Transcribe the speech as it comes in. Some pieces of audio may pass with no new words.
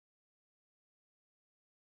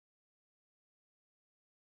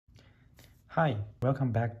Hi,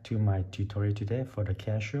 welcome back to my tutorial today for the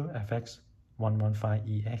Casio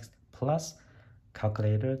fx-115ES Plus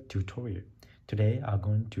calculator tutorial. Today I'm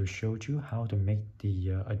going to show you how to make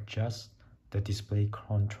the adjust the display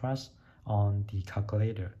contrast on the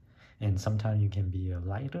calculator, and sometimes you can be a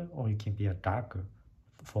lighter or you can be a darker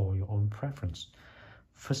for your own preference.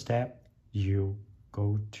 First step, you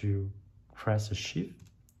go to press the shift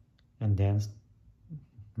and then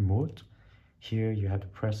mode. Here you have to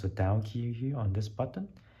press the down key here on this button,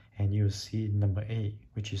 and you'll see number 8,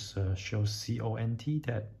 which is shows CONT,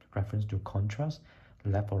 that reference to contrast,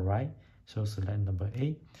 left or right. So select number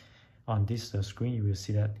 8. On this screen, you will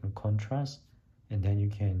see that contrast, and then you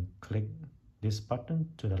can click this button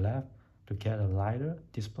to the left to get a lighter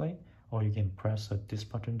display, or you can press this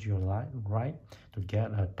button to your right to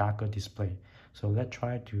get a darker display. So let's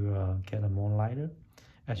try to get a more lighter.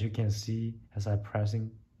 As you can see, as I'm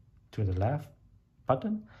pressing to the left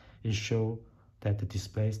button, it shows that the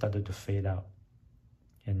display started to fade out.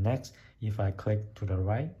 And next, if I click to the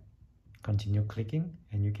right, continue clicking,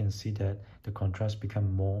 and you can see that the contrast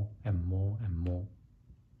become more and more and more.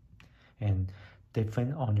 And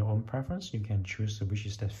depending on your own preference, you can choose which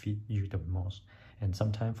is that fit you the most. And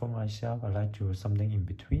sometimes for myself, I like to something in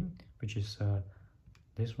between, which is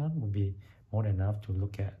this one would be more than enough to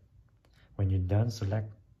look at. When you're done, select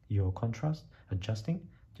your contrast adjusting,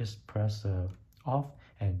 just press off,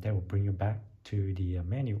 and that will bring you back to the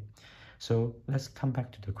menu. So let's come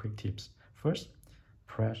back to the quick tips. First,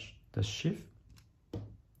 press the shift.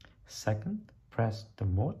 Second, press the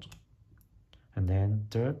mode. And then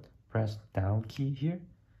third, press down key here.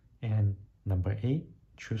 And number 8,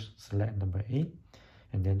 select number 8.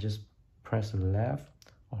 And then just press the left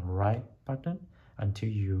or right button until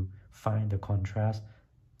you find the contrast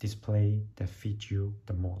display that fits you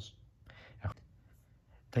the most.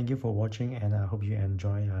 Thank you for watching, and I hope you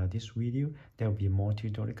enjoy this video. There will be more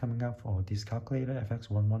tutorial coming up for this calculator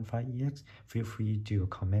fx-115ES. Feel free to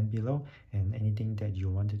comment below and anything that you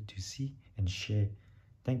wanted to see and share.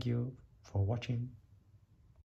 Thank you for watching.